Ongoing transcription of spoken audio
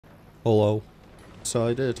Hello. So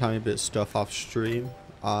I did a tiny bit of stuff off stream.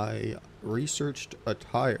 I researched a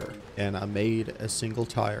tire and I made a single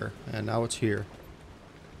tire and now it's here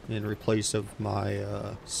in replace of my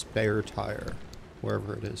spare tire,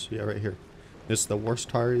 wherever it is. Yeah, right here. It's the worst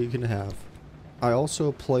tire you can have. I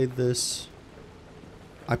also played this.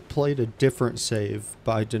 I played a different save,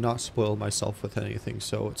 but I did not spoil myself with anything,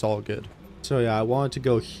 so it's all good. So yeah, I wanted to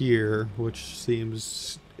go here, which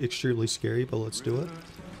seems extremely scary, but let's do it.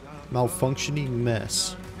 Malfunctioning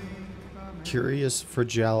mess. Curious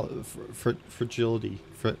fragility.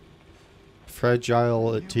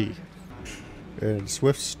 Fragility. And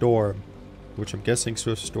swift storm. Which I'm guessing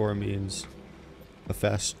swift storm means a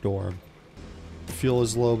fast storm. Fuel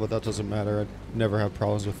is low, but that doesn't matter. I never have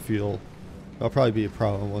problems with fuel. That'll probably be a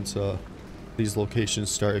problem once these locations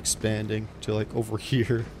start expanding to like over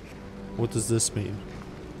here. What does this mean?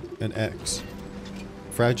 An X.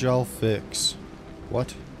 Fragile fix.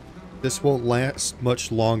 What? This won't last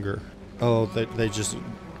much longer. Oh,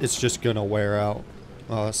 it's just gonna wear out.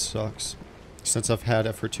 Oh, that sucks. Since I've had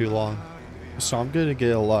it for too long. So I'm gonna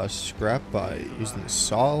get a lot of scrap by using the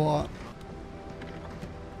saw a lot.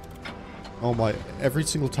 Oh my, every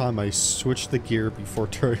single time I switch the gear before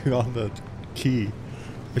turning on the key.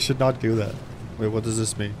 I should not do that. Wait, what does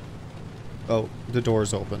this mean? Oh, the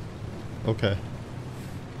door's open. Okay.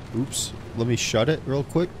 Oops. Let me shut it real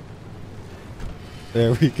quick.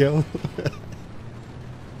 There we go.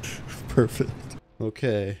 Perfect.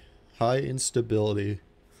 Okay. High instability.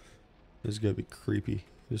 This is gonna be creepy.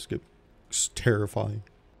 This is gonna be terrifying.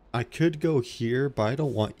 I could go here, but I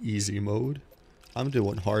don't want easy mode. I'm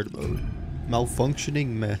doing hard mode. Malfunctioning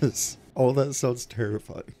mess. Oh, that sounds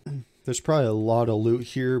terrifying. There's probably a lot of loot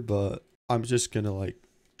here, but I'm just gonna like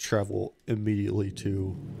travel immediately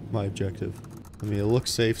to my objective. I mean, it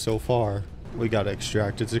looks safe so far. We gotta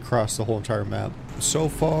extract it across the whole entire map. So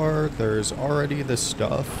far, there's already this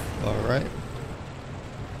stuff. Alright.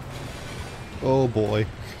 Oh boy.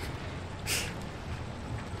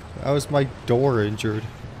 How is my door injured?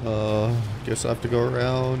 Guess I have to go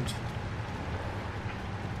around.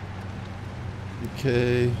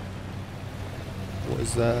 Okay. What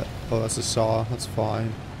is that? Oh, that's a saw. That's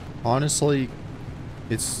fine. Honestly,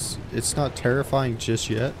 it's not terrifying just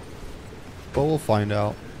yet. But we'll find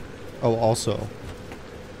out. Oh, also,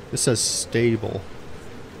 this says stable.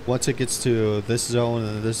 Once it gets to this zone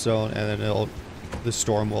and this zone, and then the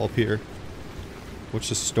storm will appear. Which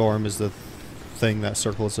the storm is the thing that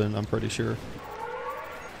circles in, I'm pretty sure.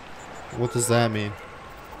 What does that mean?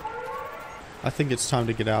 I think it's time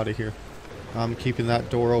to get out of here. I'm keeping that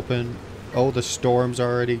door open. Oh, the storm's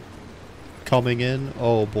already coming in.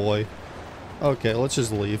 Oh boy. Okay, let's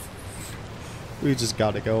just leave. We just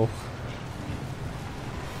gotta go.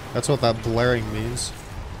 That's what that blaring means.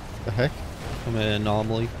 The heck? I'm an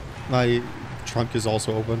anomaly. My trunk is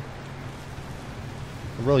also open.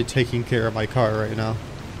 I'm really taking care of my car right now.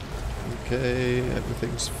 Okay,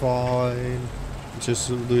 everything's fine. Just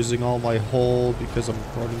losing all my hold because I'm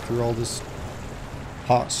running through all this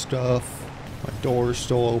hot stuff. My door's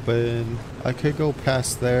still open. I could go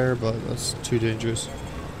past there, but that's too dangerous.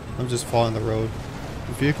 I'm just following the road.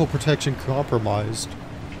 Vehicle protection compromised.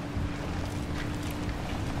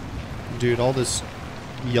 Dude, all this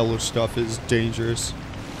yellow stuff is dangerous.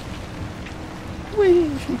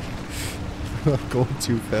 Whee! I'm going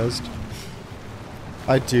too fast.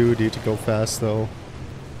 I do need to go fast though.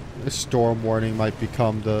 The storm warning might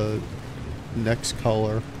become the next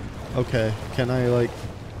color. Okay, can I like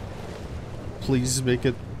please make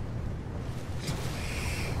it?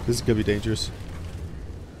 This is gonna be dangerous.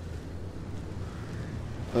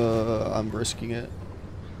 I'm risking it.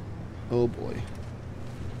 Oh boy.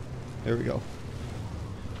 There we go.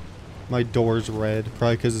 My door's red,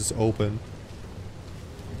 probably because it's open.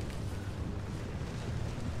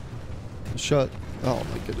 Shut. Oh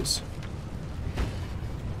my goodness.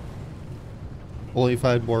 Only if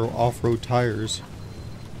I had more off-road tires.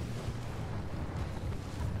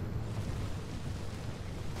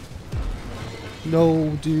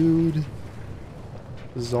 No, dude.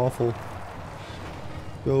 This is awful.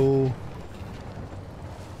 Go.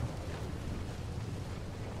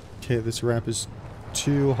 Okay, this ramp is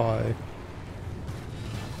too high.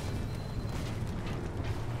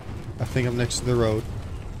 I think I'm next to the road.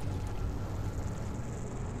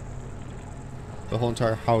 The whole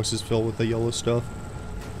entire house is filled with the yellow stuff.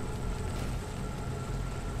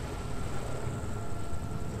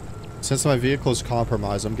 Since my vehicle is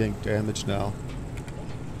compromised, I'm getting damaged now.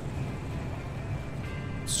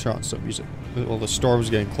 Let's try on some music. Well, the storm's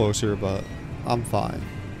getting closer, but I'm fine.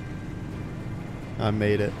 I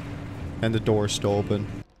made it. And the door's still open.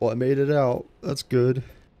 Well, I made it out. That's good.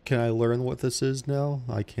 Can I learn what this is now?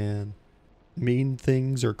 I can. Mean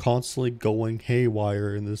things are constantly going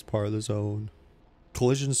haywire in this part of the zone.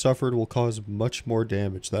 Collision suffered will cause much more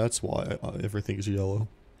damage. That's why everything's yellow.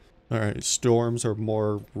 Alright, storms are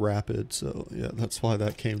more rapid, so yeah, that's why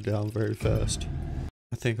that came down very fast.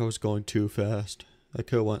 I think I was going too fast. I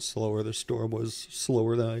could have went slower. The storm was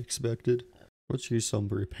slower than I expected. Let's use some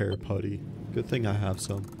repair putty. Good thing I have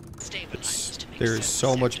some. There's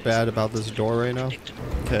so much bad about this door right now.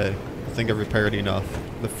 Okay, I think I repaired enough.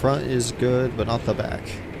 The front is good, but not the back.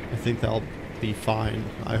 I think that'll be fine.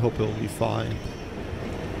 I hope it'll be fine.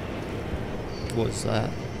 What was that?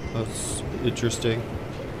 That's interesting.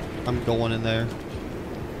 I'm going in there.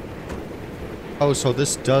 Oh, so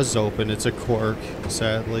this does open. It's a quirk,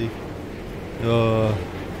 sadly. Oh,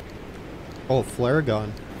 flare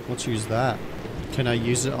gun. Let's use that. Can I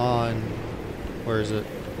use it on... Where is it?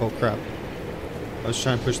 Oh, crap. I was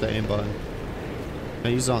trying to push the aim button. Can I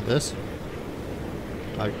use it on this?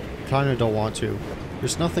 I kind of don't want to.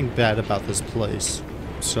 There's nothing bad about this place,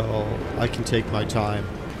 so I can take my time.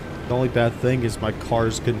 The only bad thing is my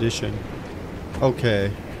car's condition.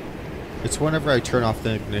 Okay. It's whenever I turn off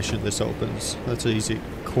the ignition this opens. That's an easy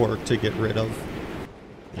quirk to get rid of.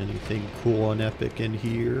 Anything cool and epic in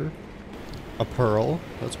here? A pearl.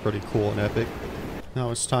 That's pretty cool and epic.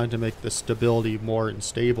 Now it's time to make the stability more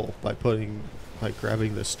unstable by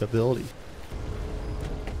grabbing the stability.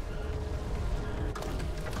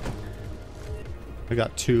 I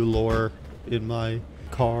got 2 lore in my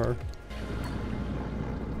car.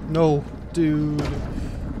 No, dude.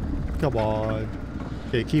 Come on.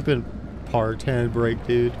 Okay, keep in park. Handbrake,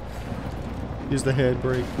 dude. Use the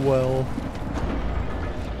handbrake well.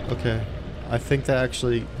 Okay. I think that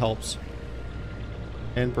actually helps.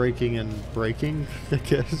 Handbraking and braking, I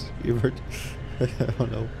guess. I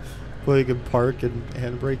don't know. Putting in park and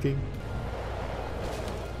handbraking.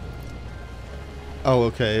 Oh,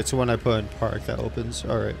 okay. It's when I put in park that opens.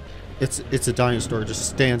 Alright. It's a dinosaur. Just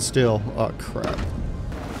stand still. Oh, crap.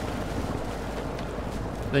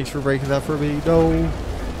 Thanks for breaking that for me. No.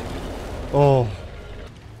 Oh.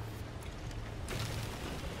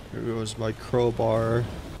 Here goes my crowbar.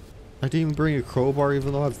 I didn't even bring a crowbar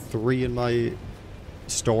even though I have 3 in my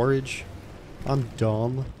storage. I'm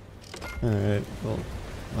dumb. Alright, well,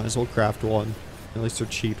 might as well craft one. At least they're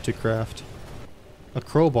cheap to craft. A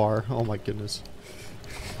crowbar? Oh my goodness.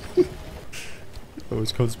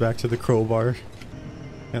 Always comes back to the crowbar.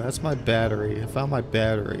 And that's my battery. I found my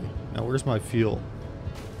battery. Now where's my fuel?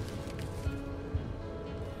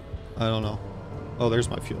 I don't know. Oh, there's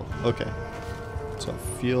my fuel. Okay. So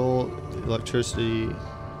fuel, electricity,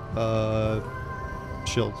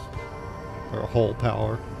 shield, or whole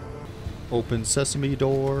power. Open sesame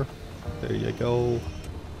door. There you go.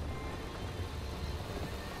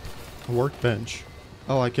 Workbench.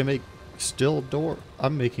 Oh, I can make still door.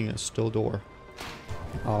 I'm making a still door.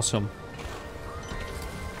 Awesome.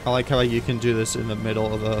 I like how you can do this in the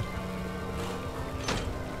middle of a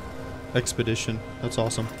expedition. That's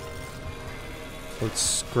awesome. Let's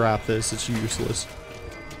scrap this. It's useless.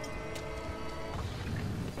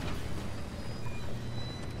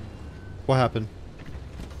 What happened?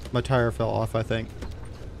 My tire fell off, I think.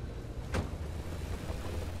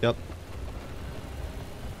 Yep.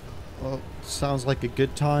 Well, sounds like a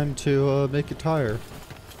good time to make a tire.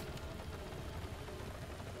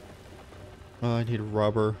 Oh, I need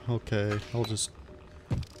rubber. Okay, I'll just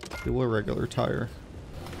do a regular tire.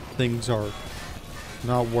 Things are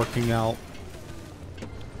not working out.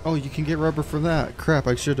 Oh, you can get rubber from that. Crap,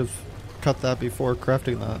 I should have cut that before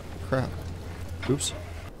crafting that. Crap. Oops.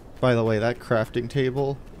 By the way, that crafting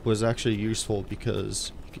table was actually useful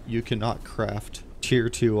because you cannot craft tier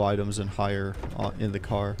 2 items and higher in the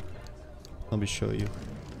car. Let me show you.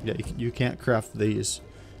 Yeah, you can't craft these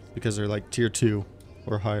because they're like tier 2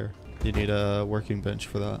 or higher. You need a working bench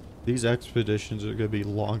for that. These expeditions are going to be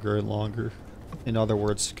longer and longer. In other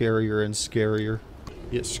words, scarier and scarier.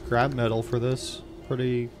 You get scrap metal for this.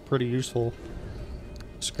 Pretty useful.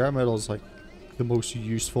 Scrap metal is like the most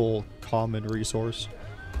useful common resource.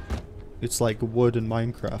 It's like wood in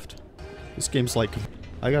Minecraft. This game's like...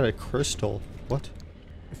 I got a crystal. What?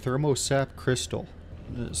 Thermosap crystal.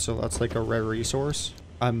 So that's like a rare resource.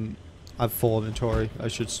 I've full inventory. I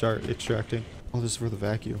should start extracting. Oh, this is for the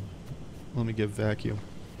vacuum. Let me get vacuum.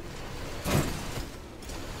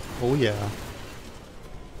 Oh yeah.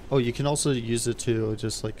 Oh, you can also use it to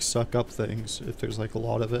just like suck up things if there's like a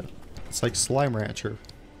lot of it. It's like Slime Rancher.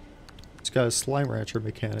 It's got a Slime Rancher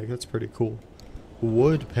mechanic. That's pretty cool.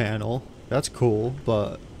 Wood panel. That's cool,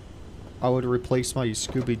 but I would replace my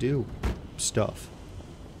Scooby-Doo stuff.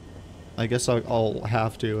 I guess I'll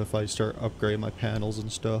have to if I start upgrading my panels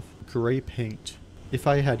and stuff. Gray paint. If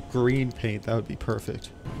I had green paint, that would be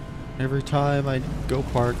perfect. Every time I go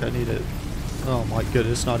park, I need it. Oh my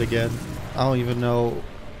goodness, not again. I don't even know.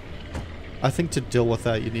 I think to deal with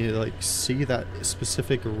that, you need to like see that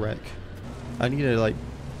specific wreck. I need to like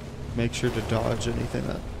make sure to dodge anything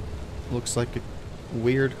that looks like a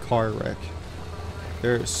weird car wreck.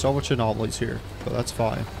 There's so much anomalies here, but that's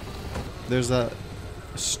fine. There's that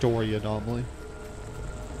story anomaly.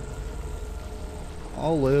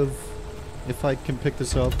 I'll live if I can pick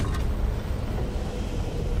this up.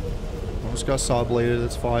 Almost got saw bladed,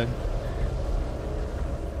 that's fine.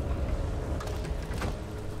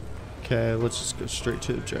 Okay, let's just go straight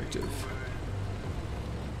to objective.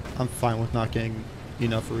 I'm fine with not getting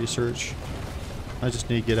enough research. I just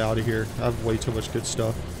need to get out of here. I have way too much good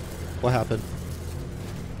stuff. What happened?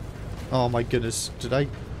 Oh my goodness. Did I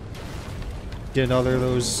get another of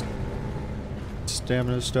those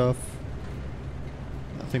stamina stuff?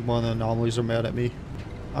 I think one of the anomalies are mad at me.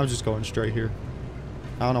 I'm just going straight here.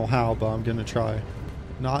 I don't know how, but I'm gonna try.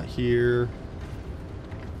 Not here.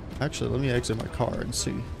 Actually, let me exit my car and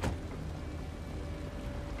see.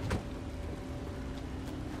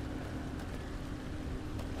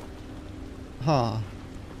 Huh.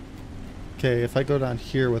 Okay, if I go down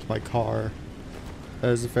here with my car, that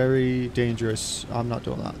is very dangerous. I'm not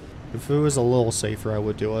doing that. If it was a little safer, I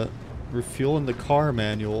would do it. Refueling the car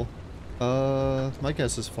manual. My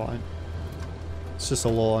guess is fine. It's just a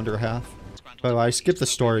little under half. By the way, I skipped the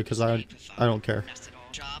story because I don't care.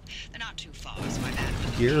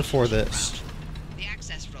 Gear for this.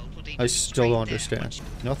 I still don't understand.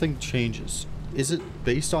 Nothing changes. Is it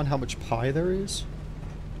based on how much pie there is?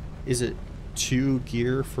 Is it 2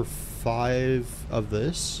 gear for 5 of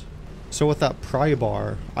this? So with that pry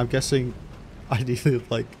bar, I'm guessing I needed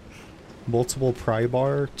like multiple pry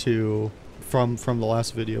bar to from the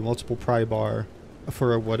last video, multiple pry bar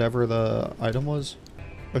for whatever the item was.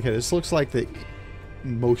 Okay, this looks like the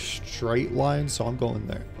most straight line, so I'm going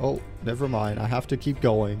there. Oh, never mind. I have to keep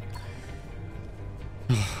going.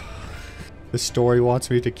 The story wants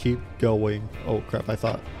me to keep going. Oh crap, I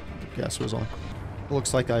thought the gas was on.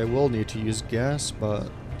 Looks like I will need to use gas, but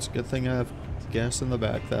it's a good thing I have gas in the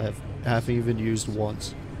back that I haven't even used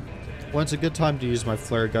once. When it's a good time to use my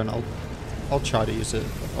flare gun, I'll try to use it.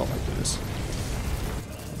 Oh my goodness.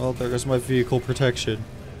 Oh, there goes my vehicle protection.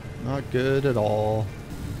 Not good at all.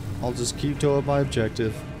 I'll just keep doing my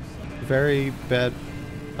objective. Very bad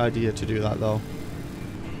idea to do that though.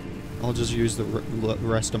 I'll just use the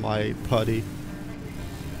rest of my putty.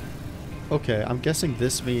 Okay, I'm guessing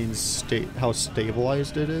this means how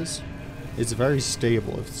stabilized it is. It's very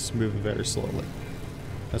stable if it's moving very slowly.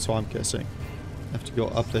 That's what I'm guessing. I have to go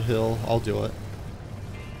up the hill. I'll do it.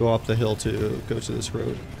 Go up the hill to go to this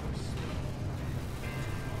road.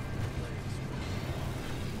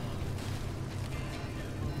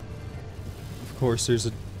 Of course, there's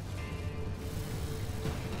a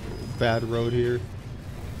bad road here.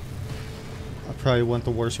 I probably went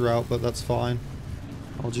the worst route, but that's fine.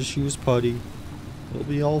 I'll just use putty. It'll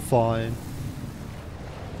be all fine.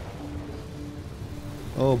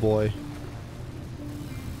 Oh boy.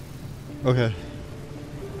 Okay.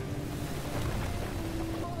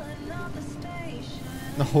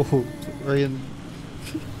 No, Ryan.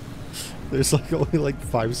 There's like only like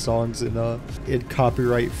 5 songs in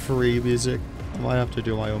copyright-free music. I might have to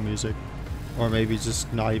do my own music, or maybe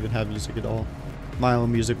just not even have music at all. My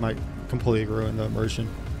own music might completely ruin the immersion,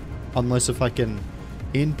 unless if I can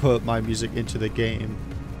input my music into the game.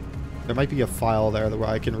 There might be a file there where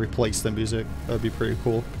I can replace the music. That would be pretty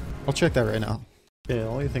cool. I'll check that right now. Okay, the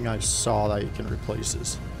only thing I saw that you can replace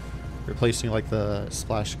is replacing like the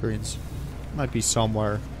splash screens. Might be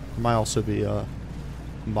somewhere. There might also be a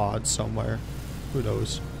mod somewhere. Who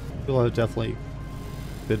knows? People have definitely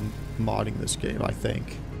been modding this game, I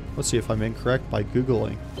think. Let's see if I'm incorrect by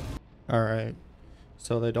Googling. Alright.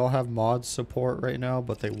 So they don't have mod support right now,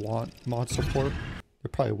 but they want mod support. There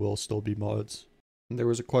probably will still be mods. And there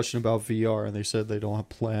was a question about VR and they said they don't have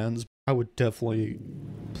plans. I would definitely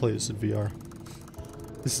play this in VR.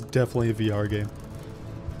 This is definitely a VR game.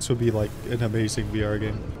 This would be like an amazing VR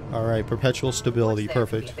game. Alright, perpetual stability,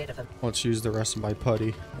 perfect. Let's use the rest of my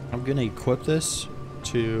putty. I'm gonna equip this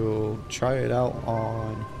to try it out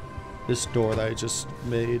on this door that I just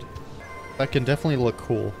made. That can definitely look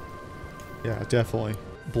cool. Yeah, definitely.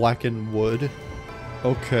 Blackened wood.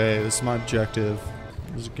 Okay, this is my objective.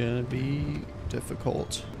 This is gonna be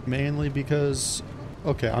difficult. Mainly because...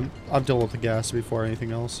 Okay, I'm dealing with the gas before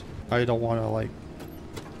anything else. I don't want to, like,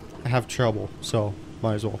 have trouble, so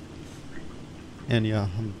might as well. And yeah,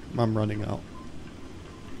 I'm running out.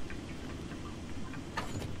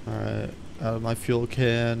 Alright, out of my fuel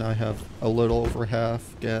can, I have a little over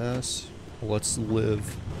half gas. Let's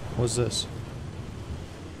live. What's this?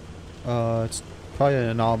 It's probably an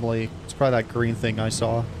anomaly. It's probably that green thing I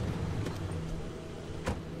saw.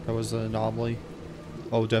 That was an anomaly.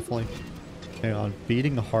 Oh, definitely. Hang on.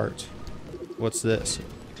 Beating the heart. What's this?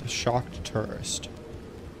 A shocked tourist.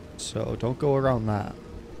 So, don't go around that.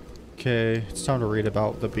 Okay, it's time to read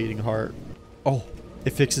about the beating heart. Oh,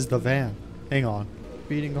 it fixes the van. Hang on.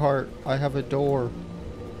 Beating heart, I have a door.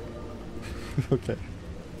 Okay.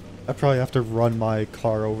 I probably have to run my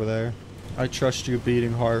car over there. I trust you,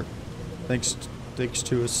 beating heart. Thanks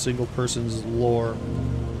to a single person's lore.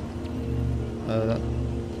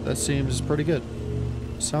 That seems pretty good.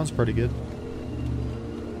 Sounds pretty good.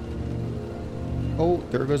 Oh,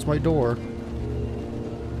 there goes my door.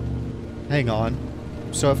 Hang on.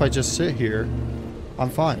 So if I just sit here, I'm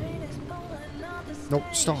fine. Nope,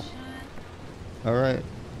 stop. Alright.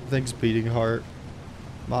 Thanks, beating heart.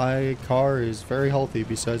 My car is very healthy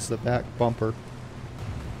besides the back bumper.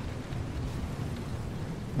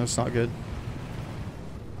 That's not good.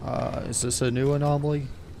 Is this a new anomaly?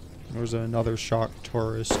 Or is it another shock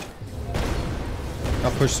tourist? I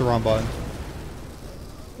pushed the wrong button.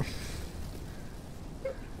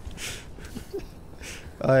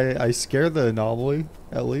 I scared the anomaly,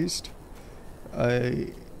 at least.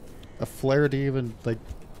 A flare didn't even, like,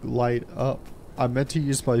 light up. I meant to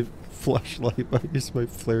use my flashlight, but I used my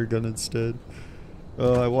flare gun instead.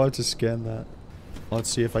 I wanted to scan that. Let's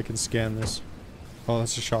see if I can scan this. Oh,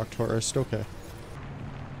 that's a shock tourist. Okay.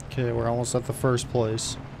 Okay, we're almost at the first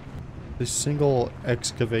place. This single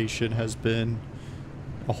excavation has been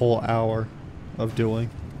a whole hour of doing.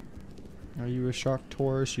 Are you a shock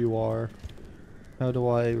tourist? You are. How do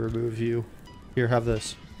I remove you? Here, have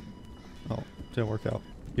this. Oh, didn't work out.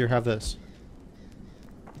 Here, have this.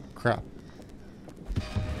 Crap.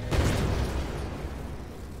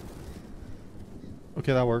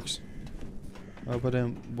 Okay, that works. I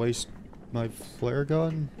didn't waste my flare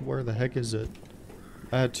gun? Where the heck is it?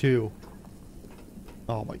 I had two.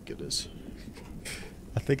 Oh my goodness.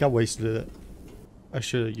 I think I wasted it. I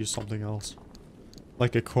should have used something else.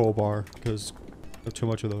 Like a crowbar, because I have too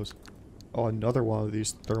much of those. Oh, another one of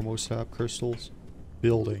these thermostat crystals.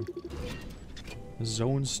 Building.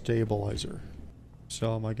 Zone stabilizer.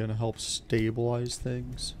 So am I gonna help stabilize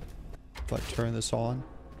things? If I turn this on?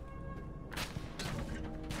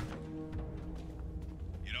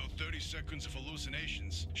 You know, 30 seconds of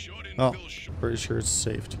hallucinations. Sure didn't Oh, feel sure. pretty sure it's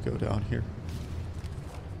safe to go down here.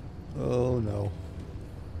 Oh no.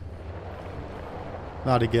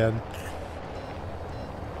 Not again.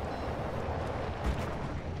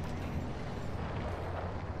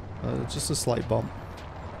 Just a slight bump.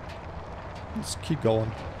 Let's keep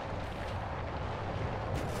going.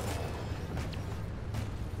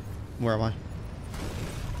 Where am I?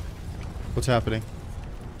 What's happening?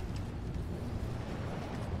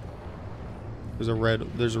 There's a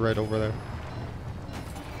red over there.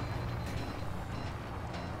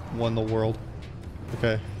 Won the world.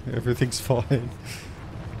 Okay, everything's fine.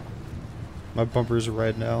 My bumper's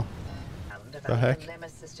red now. The heck?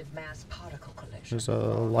 There's a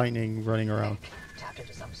lightning running around.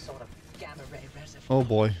 Oh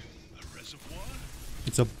boy.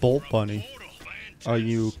 It's a bolt bunny. Are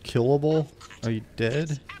you killable? Are you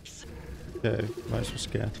dead? Okay, might as well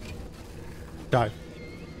scan. Die.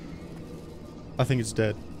 I think it's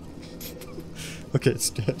dead. Okay, it's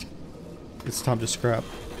dead. It's time to scrap.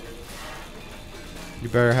 You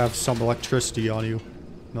better have some electricity on you.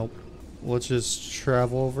 Nope. Let's just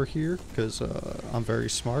travel over here, because I'm very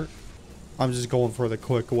smart. I'm just going for the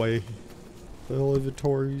quick way. The whole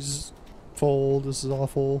inventory's full. This is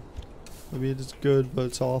awful. I mean, it's good, but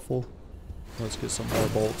it's awful. Let's get some more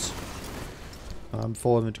bolts. I'm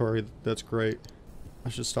full inventory. That's great. I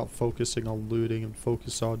should stop focusing on looting and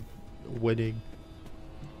focus on winning.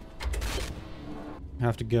 I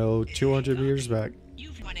have to go 200 meters back.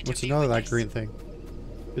 What's another that green thing?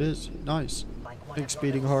 It is. Nice. Big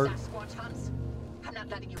speeding heart.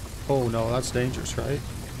 Oh no, that's dangerous, right?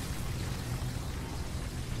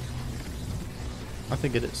 I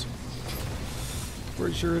think it is.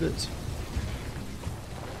 Pretty sure it is.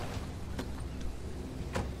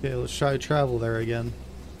 Okay, let's try to travel there again.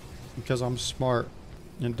 Because I'm smart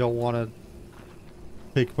and don't want to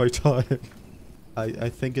take my time. I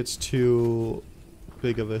think it's too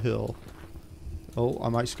big of a hill. Oh, I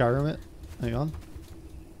might Skyrim it. Hang on.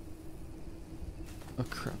 Oh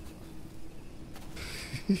crap.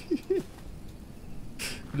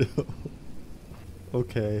 No.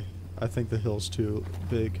 Okay. I think the hill's too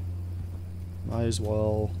big. Might as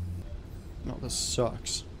well. No, this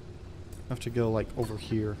sucks. have to go like over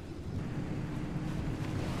here.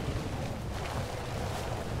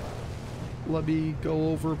 Let me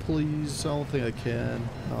go over, please. I don't think I can.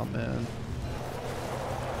 Oh, man.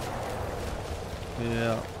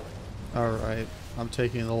 Yeah. Alright. I'm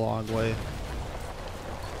taking the long way.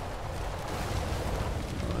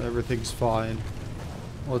 Everything's fine.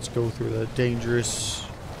 Let's go through the dangerous...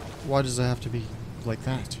 Why does it have to be like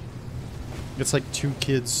that? It's like two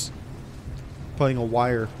kids putting a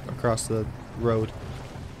wire across the road.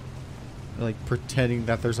 Like pretending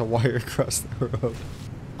that there's a wire across the road.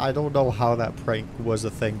 I don't know how that prank was a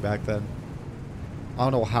thing back then. I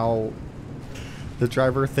don't know how the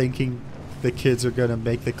driver thinking the kids are gonna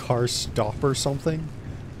make the car stop or something.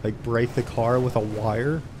 Like break the car with a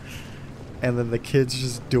wire. And then the kids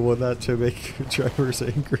just doing that to make drivers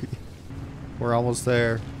angry. We're almost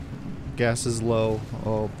there. Gas is low.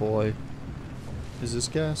 Oh boy. Is this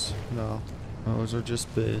gas? No. Those are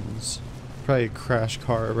just bins. Probably a crash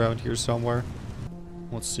car around here somewhere.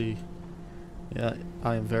 Let's see. Yeah,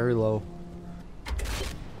 I am very low.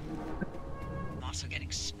 I'm also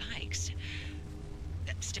getting spikes.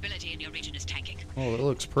 The stability in your region is tanking. Oh, it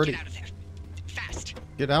looks pretty. Get out of there. Fast.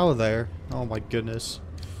 Get out of there. Oh my goodness.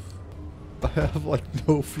 I have like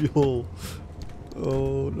no fuel.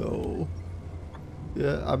 Oh no.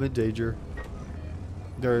 Yeah, I'm in danger.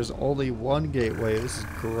 There's only one gateway. This is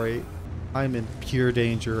great. I'm in pure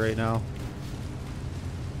danger right now.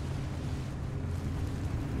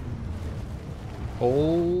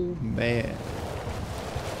 Oh man.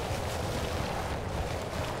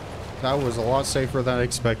 That was a lot safer than I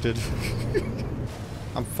expected.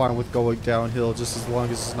 I'm fine with going downhill just as long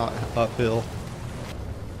as it's not uphill.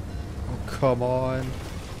 Oh, come on.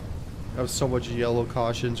 I have so much yellow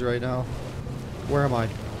cautions right now. Where am I?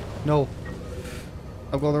 No.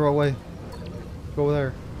 I'm going the wrong way. Go over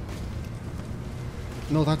there.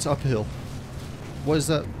 No, that's uphill. What is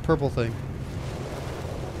that purple thing?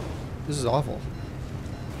 This is awful.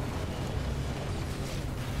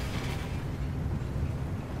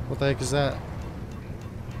 What the heck is that?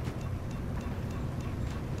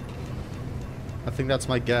 I think that's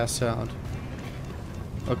my gas sound.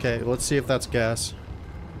 Okay, let's see if that's gas.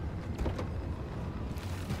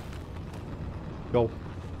 Go.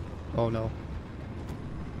 Oh no.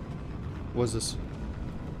 What is this?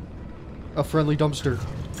 A friendly dumpster.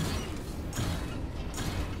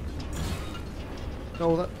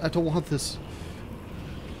 No, I don't want this.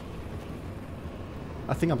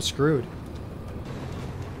 I think I'm screwed.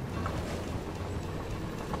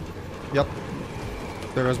 Yep.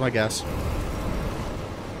 There goes my gas.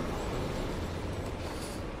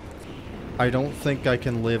 I don't think I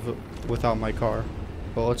can live without my car,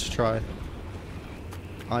 but let's try.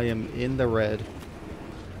 I am in the red.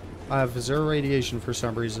 I have 0 radiation for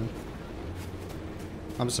some reason.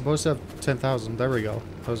 I'm supposed to have 10,000. There we go.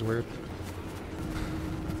 That was weird.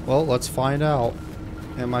 Well, let's find out.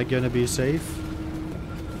 Am I gonna be safe?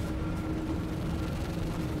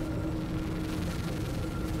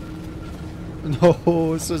 No,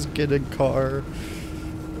 this is get in car.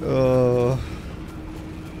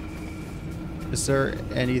 Is there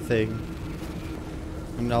anything?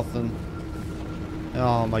 Nothing.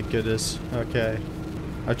 Oh my goodness. Okay.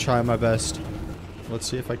 I try my best. Let's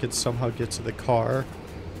see if I can somehow get to the car.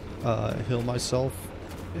 Heal myself.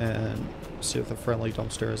 And see if the friendly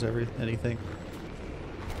dumpster has anything.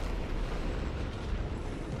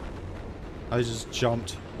 I just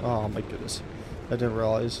jumped. Oh my goodness. I didn't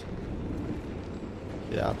realize.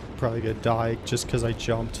 Yeah, I'm probably gonna die just because I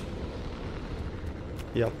jumped.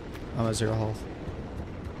 Yep, I'm at 0 health.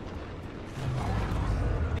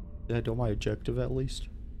 Did I do my objective at least?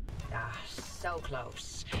 Ah, so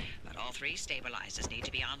close. But all 3 stabilizers need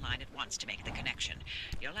to be online at once to make the connection.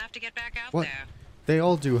 You'll have to get back out there. They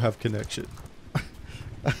all do have connection.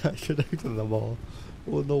 I connected them all.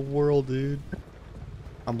 What in the world, dude?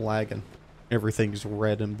 I'm lagging. Everything's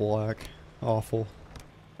red and black. Awful.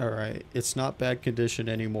 Alright, it's not bad condition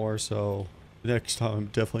anymore, so next time I'm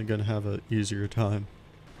definitely going to have an easier time.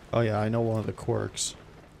 Oh yeah, I know one of the quirks.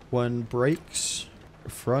 When brakes,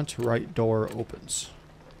 front right door opens.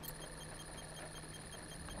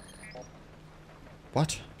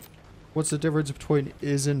 What? What's the difference between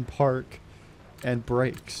is in park and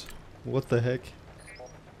brakes? What the heck?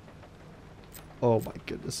 Oh my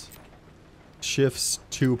goodness. Shifts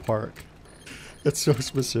to park. That's so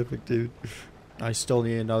specific, dude. I still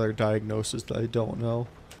need another diagnosis that I don't know.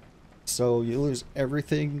 So you lose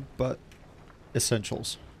everything but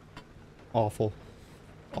essentials. Awful.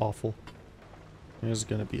 Awful. There's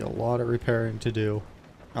gonna be a lot of repairing to do.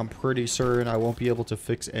 I'm pretty certain I won't be able to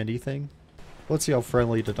fix anything. Let's see how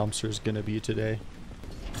friendly the dumpster is gonna be today.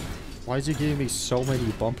 Why is he giving me so many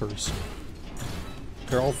bumpers?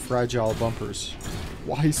 They're all fragile bumpers.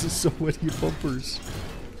 Why is this so many bumpers?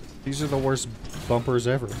 These are the worst bumpers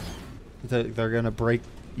ever. They're gonna break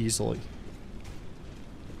easily.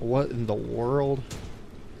 What in the world?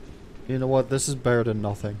 You know what? This is better than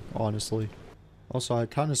nothing, honestly. Also, I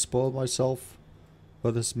kind of spoiled myself,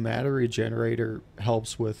 but this battery generator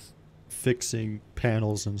helps with fixing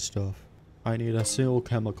panels and stuff. I need a single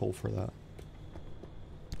chemical for that.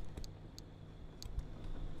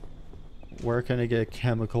 Where can I get a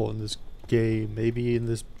chemical in this game? Maybe in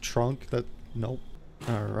this trunk that... Nope.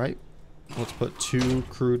 Alright. Let's put 2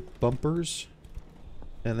 crude bumpers.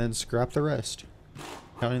 And then scrap the rest.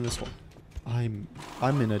 Counting this one.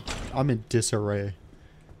 I'm in disarray.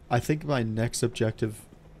 I think my next objective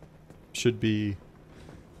should be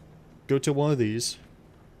go to one of these.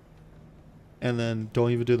 And then don't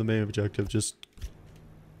even do the main objective. Just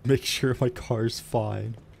make sure my car's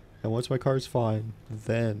fine. And once my car's fine,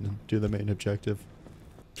 then do the main objective.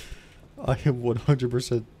 I am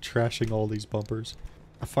 100% trashing all these bumpers.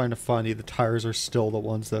 I find it funny the tires are still the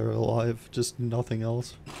ones that are alive, just nothing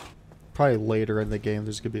else. Probably later in the game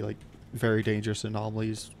there's gonna be like very dangerous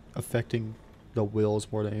anomalies affecting the wheels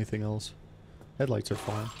more than anything else. Headlights are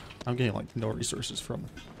fine. I'm getting like no resources from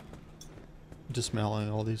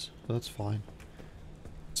dismantling all these, so that's fine.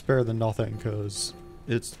 It's better than nothing because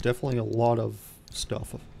it's definitely a lot of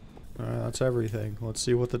stuff. Alright, that's everything. Let's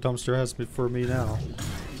see what the dumpster has for me now.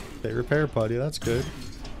 They repair putty, that's good.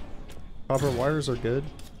 Copper wires are good.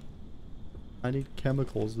 I need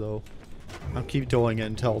chemicals though. I'll keep doing it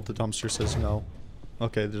until the dumpster says no.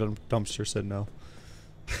 Okay, the dumpster said no.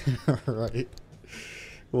 Alright.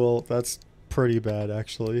 Well, that's pretty bad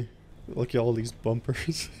actually. Look at all these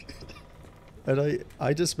bumpers. And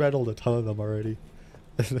I dismantled a ton of them already.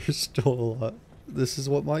 And there's still a lot. This is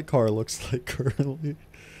what my car looks like currently.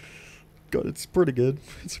 God, it's pretty good.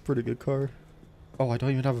 It's a pretty good car. Oh, I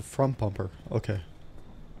don't even have a front bumper. Okay.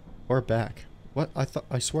 Or back. What?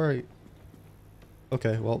 I swear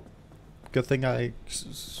Okay, well, good thing I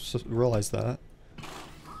realized that.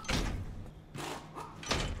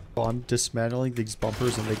 Oh, I'm dismantling these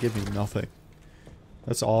bumpers and they give me nothing.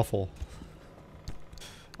 That's awful.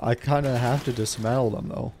 I kind of have to dismantle them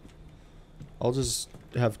though. I'll just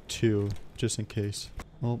have 2 just in case.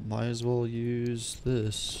 Well, might as well use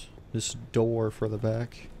this door for the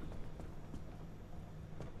back.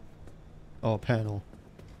 Oh, panel.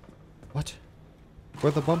 What?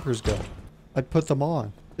 Where'd the bumpers go? I put them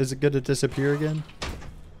on. Is it gonna disappear again?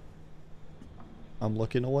 I'm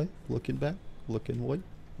looking away, looking back, looking away,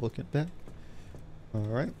 looking back.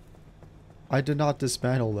 Alright. I did not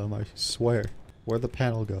dismantle them, I swear. Where'd the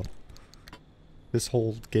panel go? This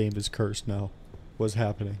whole game is cursed now. What's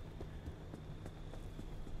happening?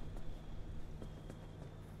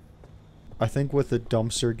 I think with the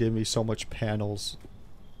dumpster giving me so much panels,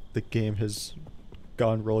 the game has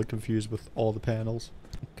gotten really confused with all the panels.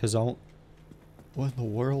 Cause I don't... What in the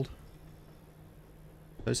world?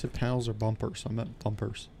 Did I say panels or bumpers? I meant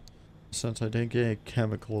bumpers. Since I didn't get any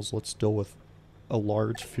chemicals, let's deal with a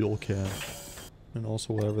large fuel can. And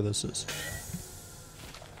also whatever this is.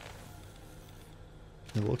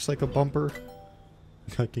 It looks like a bumper.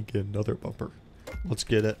 I can get another bumper. Let's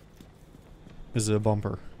get it. Is it a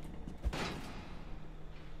bumper?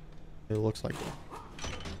 It looks like one.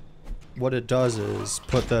 What it does is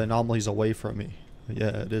put the anomalies away from me.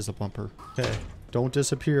 Yeah, it is a bumper. Okay, don't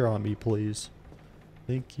disappear on me, please.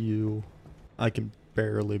 Thank you. I can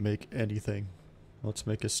barely make anything. Let's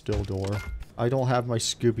make a still door. I don't have my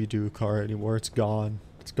Scooby-Doo car anymore. It's gone.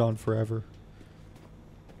 It's gone forever.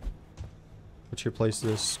 Let's replace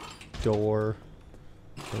this door.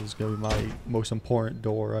 This is gonna be my most important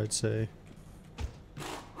door, I'd say.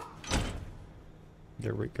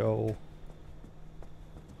 There we go.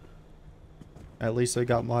 At least I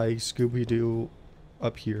got my Scooby-Doo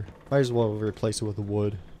up here. Might as well replace it with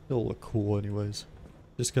wood. It'll look cool anyways.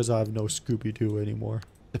 Just because I have no Scooby-Doo anymore.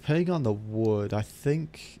 Depending on the wood, I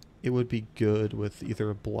think it would be good with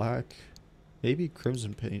either black. Maybe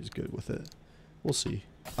crimson paint is good with it. We'll see.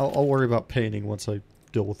 I'll worry about painting once I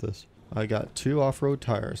deal with this. I got 2 off-road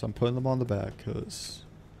tires. I'm putting them on the back because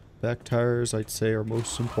back tires I'd say are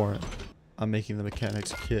most important. I'm making the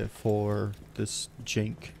mechanics kit for this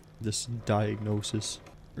jank, this diagnosis.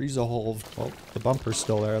 Resolved. Well, the bumper's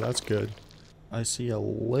still there. That's good. I see a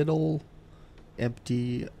little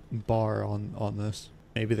empty bar on this.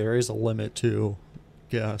 Maybe there is a limit to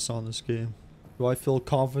gas on this game. Do I feel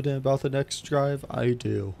confident about the next drive? I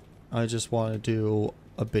do. I just want to do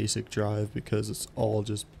a basic drive because it's all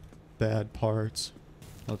just bad parts.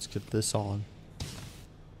 Let's get this on.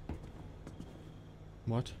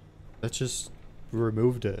 What? That just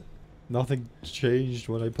removed it. Nothing changed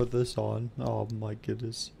when I put this on. Oh my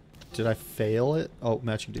goodness. Did I fail it? Oh,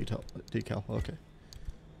 matching decal. Okay.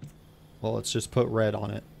 Well, let's just put red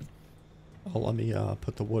on it. Oh, let me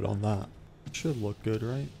put the wood on that. Should look good,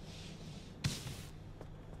 right?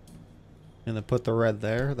 And then put the red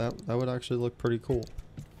there. That would actually look pretty cool.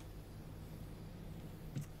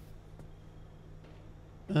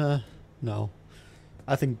 No.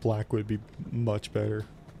 I think black would be much better.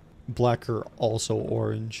 Black or also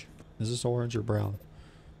orange. Is this orange or brown?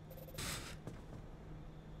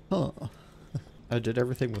 Huh. I did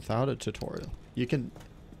everything without a tutorial. You can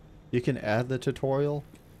add the tutorial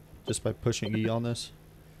just by pushing E on this.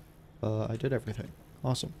 I did everything.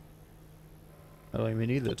 Awesome. I don't even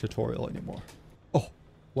need the tutorial anymore. Oh,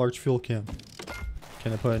 large fuel can.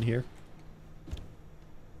 Can I put in here?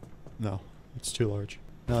 No, it's too large.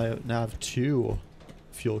 Now I have 2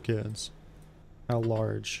 fuel cans. How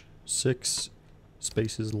large? 6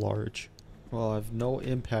 spaces large. Well, I have no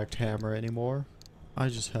impact hammer anymore. I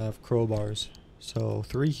just have crowbars. So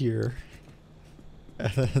 3 here.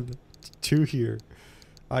 And then 2 here.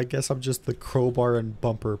 I guess I'm just the crowbar and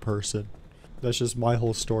bumper person. That's just my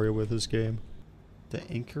whole story with this game. The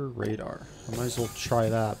anchor radar. I might as well try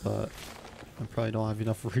that, but I probably don't have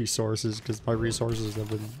enough resources because my resources have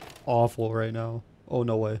been awful right now. Oh,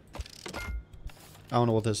 no way. I don't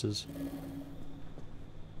know what this is.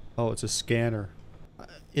 Oh, it's a scanner.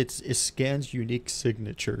 It scans unique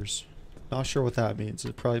signatures. Not sure what that means.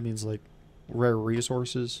 It probably means like rare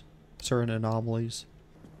resources, certain anomalies,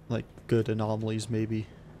 like good anomalies maybe.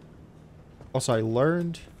 Also, I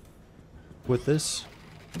learned with this,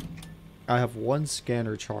 I have 1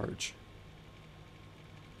 scanner charge.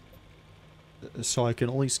 So I can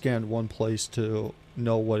only scan one place to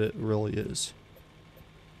know what it really is.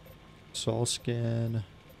 So I'll scan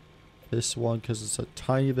this one because it's a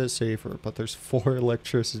tiny bit safer, but there's 4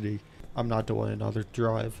 electricity. I'm not doing another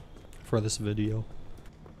drive for this video.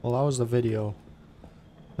 Well, that was the video.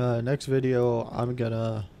 Next video, I'm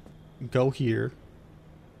gonna go here,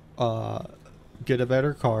 get a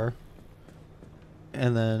better car,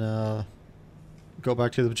 and then go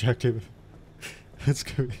back to the objective. It's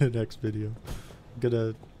gonna be the next video. I'm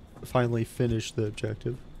gonna finally finish the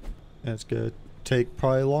objective, and it's gonna take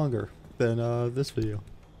probably longer than this video.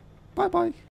 Bye bye.